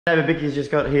Neighbour Vicky's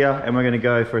just got here and we're going to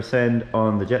go for a send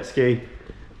on the jet ski.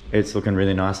 It's looking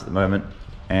really nice at the moment,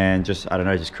 and just, I don't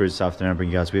know, just cruise this afternoon and bring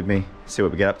you guys with me, see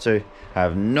what we get up to. I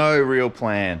have no real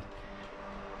plan,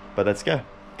 but let's go.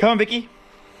 Come on, Vicky.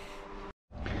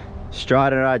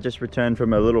 Strider and I just returned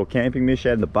from a little camping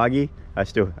mission in the buggy. I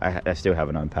still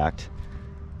haven't unpacked,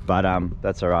 but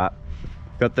that's all right.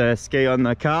 Got the ski on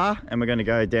the car and we're going to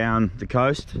go down the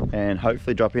coast and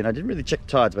hopefully drop in. I didn't really check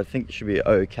the tides, but I think it should be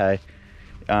okay.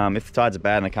 If the tides are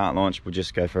bad and I can't launch, we'll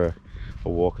just go for a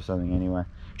walk or something anyway.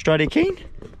 Strider, keen?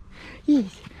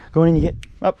 Yes. Go on in, you get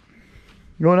up.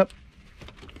 Go on up.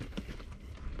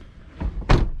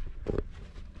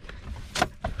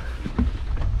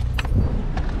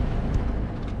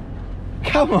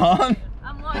 Come on.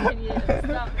 I'm watching you.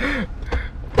 Stop.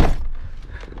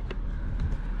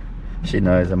 She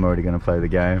knows I'm already going to play the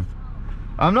game.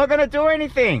 I'm not going to do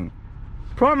anything.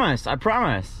 Promise. I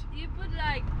promise. You put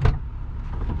like...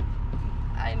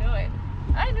 I knew it.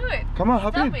 I knew it. Come on,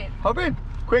 hop in. It. Hop in.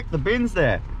 Quick, the bin's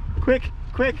there. Quick,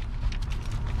 quick.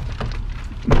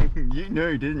 You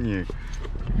knew, didn't you?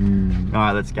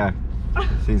 Alright, let's go.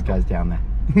 See these guys down there.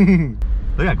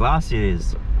 Look how glassy it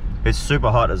is. It's super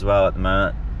hot as well at the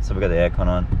moment, so we've got the aircon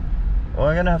on. Well,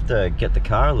 we're gonna have to get the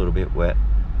car a little bit wet.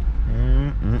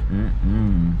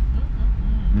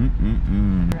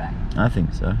 Right. I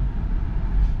think so.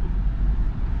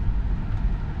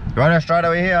 Right, straight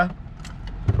over here.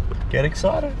 Get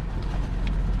excited.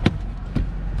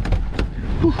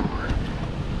 Whew.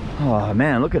 Oh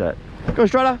man, look at it. Go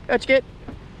Strider, let's get.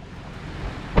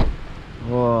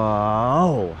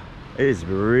 Whoa, it is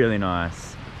really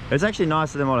nice. It's actually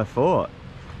nicer than what I thought.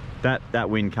 That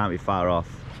wind can't be far off.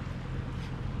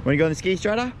 Want to go on the ski,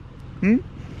 Strider? Hmm?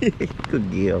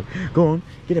 Good deal. Go on,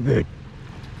 get a bird.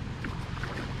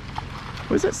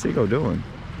 What's that seagull doing?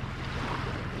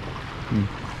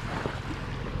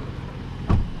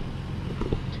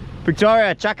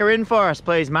 Victoria, chuck her in for us,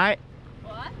 please, mate.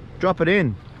 What? Drop it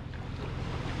in.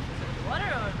 Water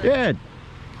over there? Yeah,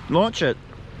 launch it.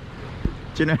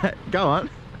 Do you know? Go on,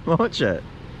 launch it.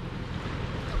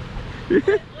 What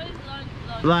is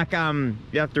launch? Like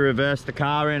you have to reverse the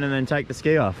car in and then take the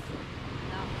ski off.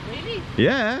 No, really?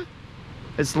 Yeah,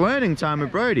 it's learning time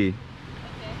with Brody.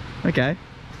 Okay.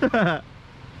 Okay.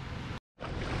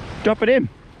 Drop it in.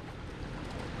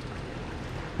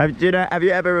 Have you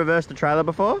ever reversed a trailer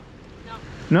before?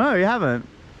 No. No, you haven't?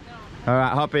 No. All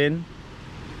right, hop in.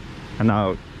 I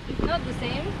know. It's not the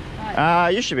same?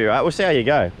 Right. You should be right. We'll see how you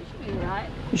go. You should be right.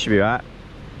 You should be right.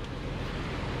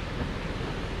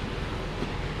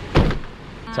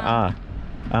 To R.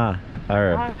 R.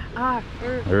 R. R.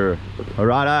 All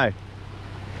righto.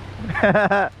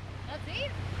 That's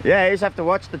it? Yeah, you just have to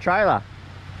watch the trailer.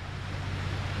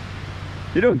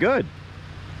 You're doing good.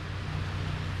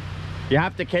 You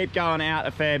have to keep going out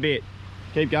a fair bit.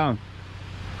 Keep going.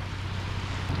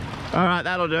 All right,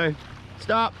 that'll do.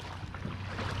 Stop.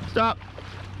 Stop.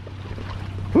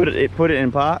 Put it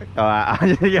in park. All right,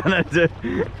 I'm gonna do.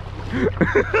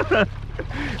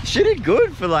 She did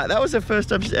good for like, that was the first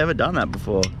time she's ever done that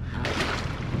before.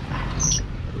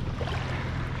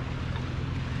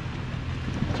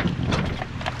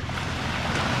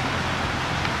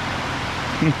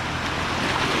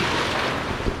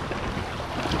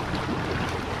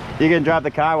 You can drive the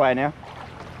car away now.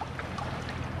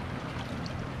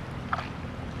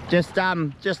 Just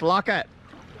lock it.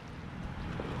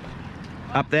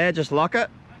 Up there, just lock it.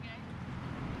 Okay.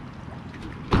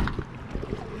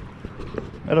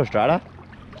 Hello, Strider.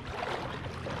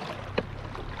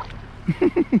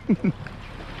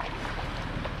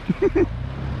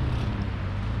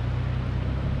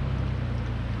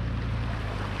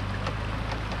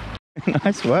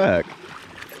 Nice work.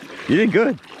 You did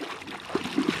good.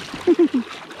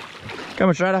 Come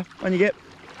on, Strider, on you get.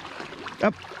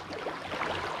 Up.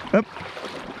 Up.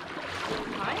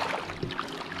 Hi.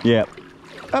 Yeah.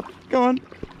 Up, go on.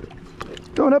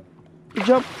 Going up. Good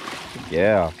job.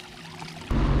 Yeah.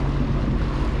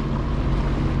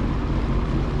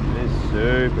 It is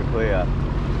super clear.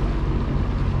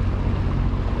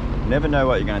 Never know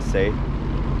what you're going to see.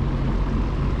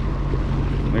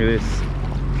 Look at this.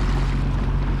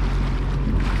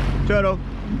 Turtle.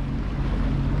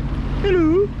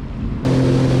 Hello.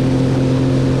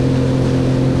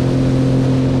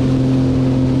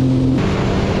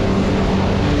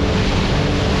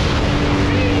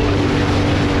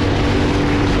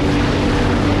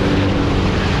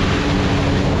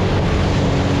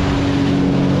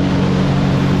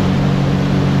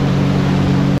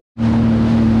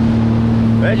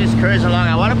 We're just cruising along.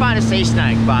 I want to find a sea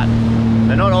snake, but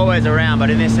They're not always around, but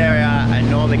in this area I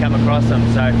normally come across them.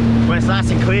 So when it's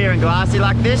nice and clear and glassy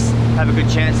like this, have a good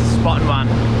chance of spotting one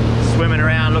swimming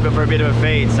around looking for a bit of a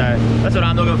feed. So that's what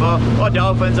I'm looking for. Or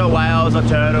dolphins or whales or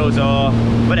turtles or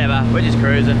whatever. We're just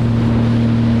cruising.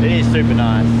 It is super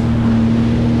nice.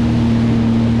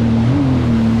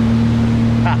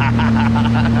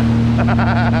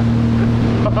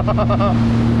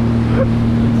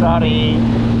 Sorry.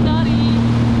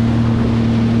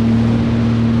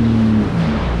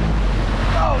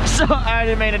 I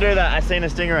didn't mean to do that. I seen a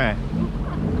stingray.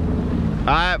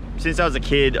 Since I was a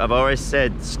kid, I've always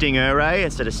said stingray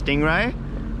instead of stingray.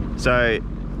 So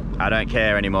I don't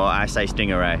care anymore. I say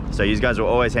stingray. So you guys will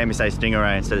always hear me say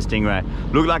stingray instead of stingray.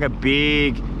 Looked like a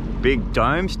big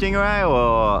dome stingray,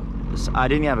 or I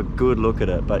didn't have a good look at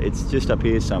it, but it's just up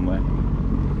here somewhere.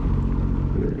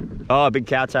 Oh, a big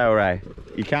cowtail ray.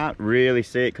 You can't really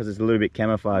see it because it's a little bit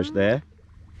camouflaged there.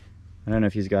 I don't know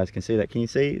if you guys can see that. Can you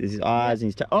see? There's his eyes and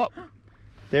his tail. Oh,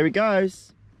 there he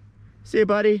goes. See you,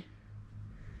 buddy.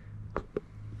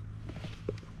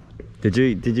 Did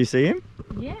you see him?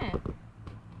 Yeah.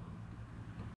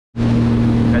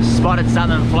 I spotted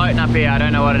something floating up here. I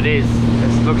don't know what it is.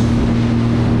 It looks,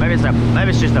 maybe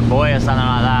it's just a buoy or something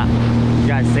like that. You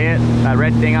guys see it? That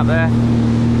red thing up there? I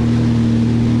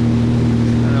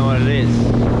don't know what it is.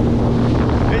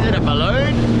 Is it a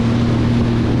balloon?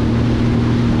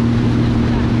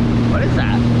 What is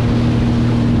that?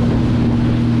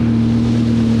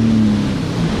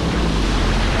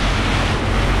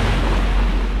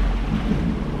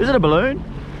 Is it a balloon?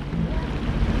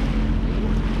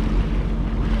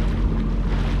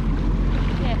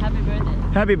 Yeah,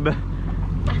 happy birthday.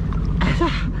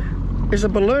 It's a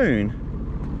balloon.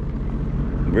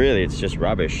 Really, it's just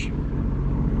rubbish.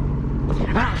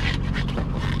 Ah!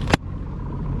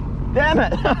 Damn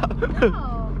it!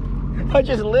 No. I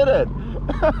just lit it.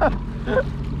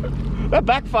 That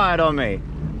backfired on me.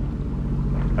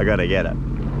 I gotta get it.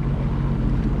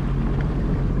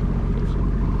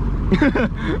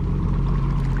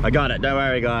 I got it, don't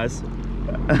worry guys.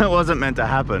 That wasn't meant to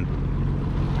happen.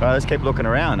 Alright, let's keep looking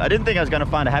around. I didn't think I was gonna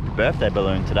find a happy birthday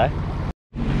balloon today.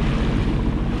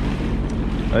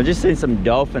 I've just seen some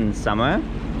dolphins somewhere.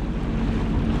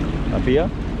 Up here.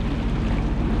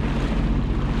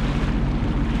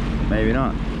 Maybe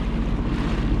not.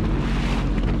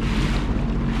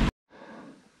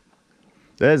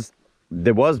 There's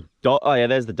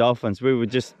the dolphins. We were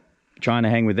just trying to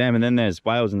hang with them, and then there's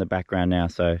whales in the background now,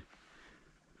 so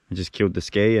I just killed the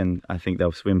ski and I think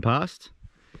they'll swim past,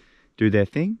 do their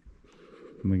thing,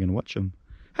 and we're gonna watch them.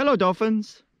 Hello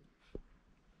dolphins.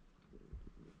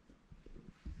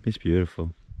 It's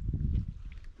beautiful.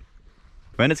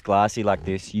 When it's glassy like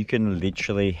this, you can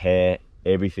literally hear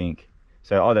everything.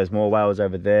 So, oh, there's more whales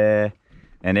over there,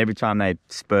 and every time they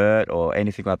spurt or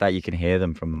anything like that, you can hear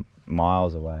them from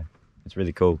miles away. It's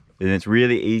really cool. And it's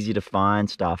really easy to find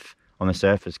stuff on the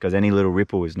surface because any little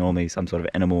ripple is normally some sort of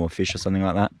animal or fish or something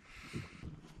like that.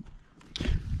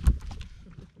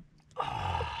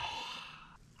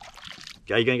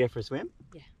 Are you gonna go for a swim?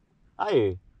 Yeah. Are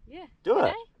you? Yeah. Do it.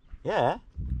 Today? Yeah.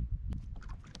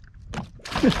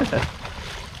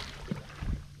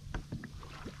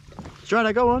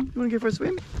 Strider, go on. You wanna go for a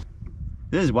swim?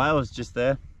 There's whales just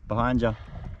there behind you.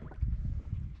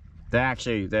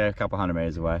 They're a couple hundred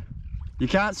meters away. You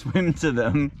can't swim to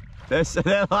them. They're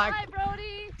like, hi,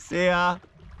 Brody. See ya.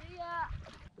 See ya.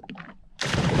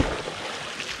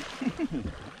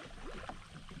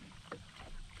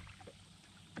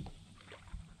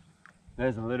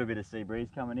 There's a little bit of sea breeze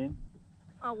coming in.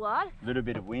 Oh, what? A little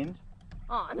bit of wind.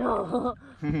 Oh, no.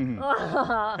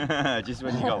 Just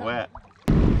when you got wet.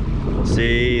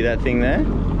 See that thing there?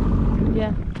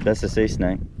 Yeah. That's a sea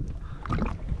snake.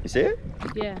 You see it?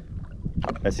 Yeah.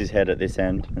 That's his head at this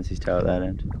end. That's his tail at that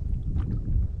end.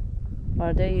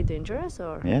 Are they dangerous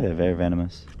or? Yeah, they're very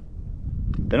venomous.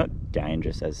 They're not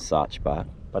dangerous as such, but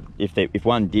if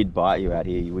one did bite you out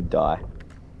here, you would die.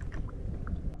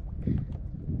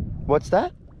 What's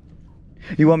that?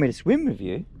 You want me to swim with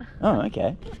you? Oh,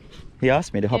 okay. He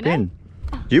asked me to hop in.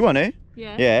 Do you want to?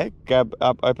 Yeah. Yeah, grab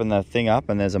up, open the thing up,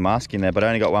 and there's a mask in there, but I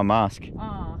only got one mask.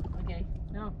 Oh, okay.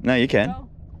 No. No, you can. No.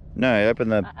 No, open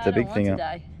the big thing up.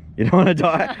 Die. You don't want to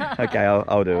die? Okay,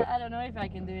 I'll do it. I don't know if I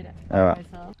can do it All right.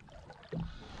 myself.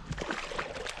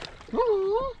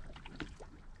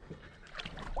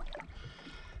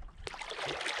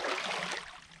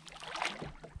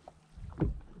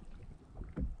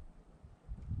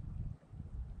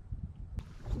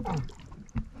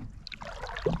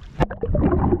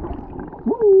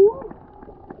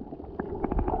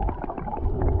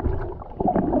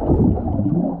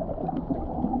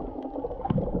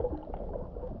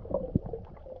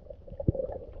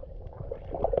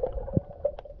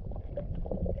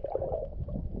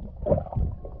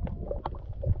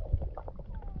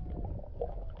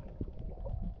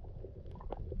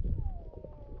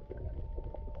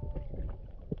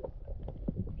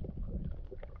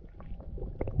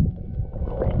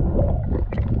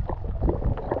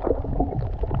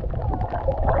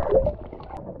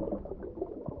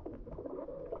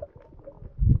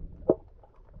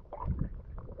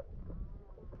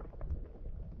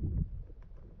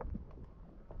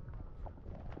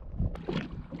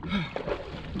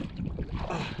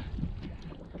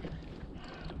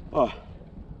 Oh,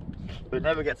 but it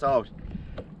never gets old.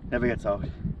 Never gets old.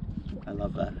 I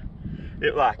love that.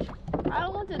 It like, I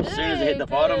don't want to do it. as soon as I hit the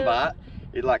bottom bar,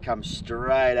 it like comes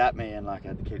straight at me and like I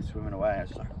had to keep swimming away. I was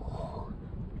just like,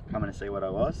 coming to see what I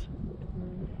was.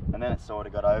 And then it sort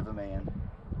of got over me and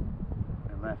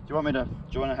left. Do you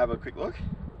want to have a quick look?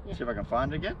 Yeah. See if I can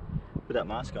find it again? Put that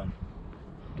mask on.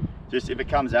 Just if it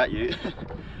comes at you,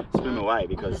 swim away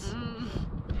because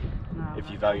No, if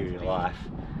you value your life.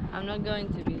 I'm not going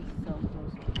to be so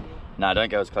close to you. No, don't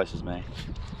go as close as me.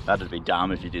 That'd be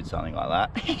dumb if you did something like that.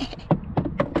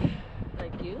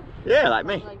 Like you? Yeah, like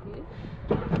me. Like you?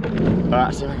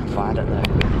 Alright, see if I can find it there.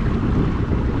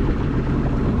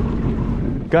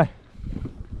 Go.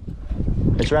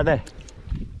 It's right there.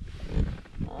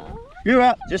 You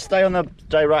out. Just stay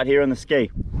right here on the ski.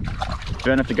 You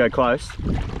don't have to go close.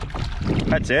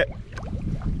 That's it.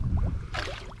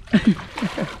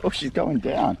 Oh, she's going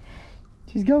down.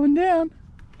 She's going down.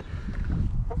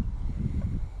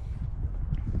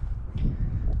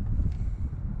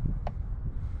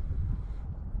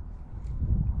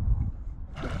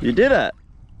 You did it.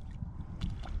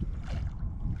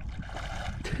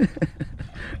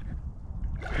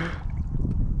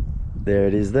 There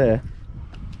it is there.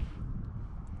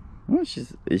 Oh,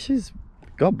 she's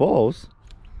got balls.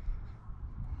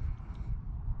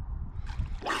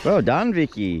 Well done,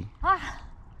 Vicky. I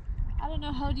don't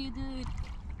know how do you do it.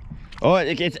 Oh,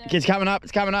 it's coming up.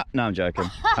 It's coming up. No, I'm joking.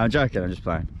 I'm joking. I'm just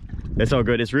playing. It's all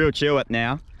good. It's real chill up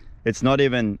now. It's not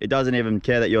even. It doesn't even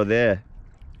care that you're there.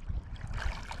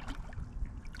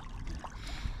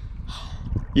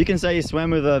 You can say you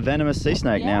swam with a venomous sea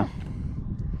snake now.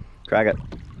 Crack it.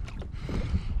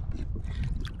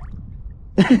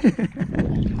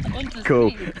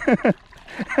 Cool.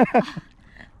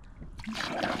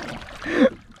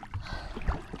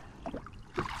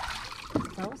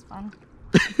 That was fun.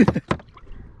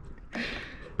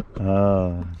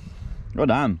 Oh, well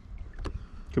done.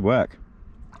 Good work.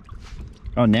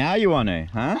 Oh, now you want to,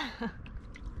 huh?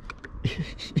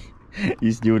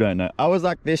 You still don't know. I was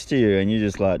like this to you and you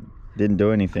just like didn't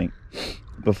do anything.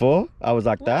 Before, I was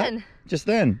like that. Just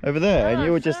then, over there. And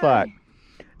you were just like,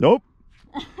 nope.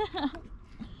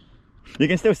 You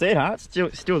can still see it, huh?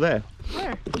 It's still there.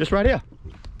 Where? Just right here.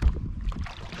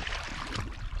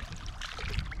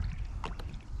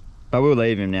 But we'll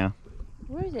leave him now.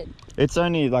 Where is it? It's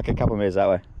only like a couple meters that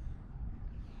way.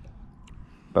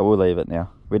 But we'll leave it now.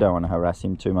 We don't want to harass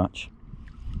him too much.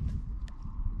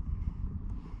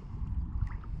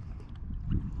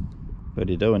 What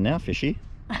are you doing now, fishy?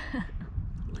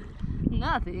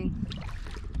 Nothing.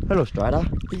 Hello, Strider.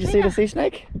 Did you see the sea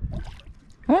snake?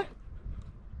 Huh?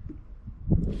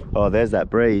 Oh, there's that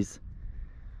breeze.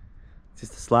 It's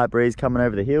just a slight breeze coming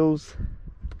over the hills.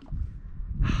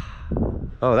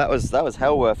 Oh, that was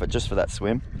hell worth it just for that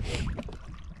swim.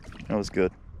 That was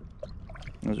good.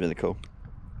 That was really cool.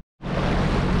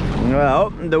 Well,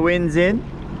 the wind's in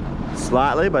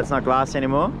slightly, but it's not glass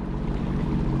anymore.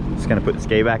 Just gonna put the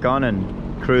ski back on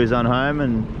and cruise on home,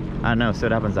 and I don't know, see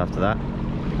what happens after that.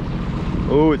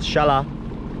 Oh, it's shallow.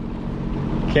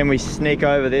 Can we sneak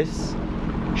over this?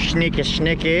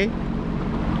 Sneaky.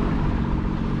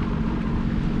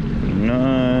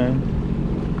 No.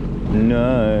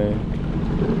 No.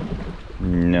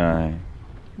 No.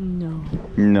 No.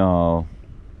 No.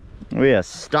 We are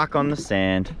stuck on the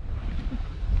sand.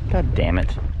 God damn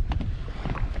it.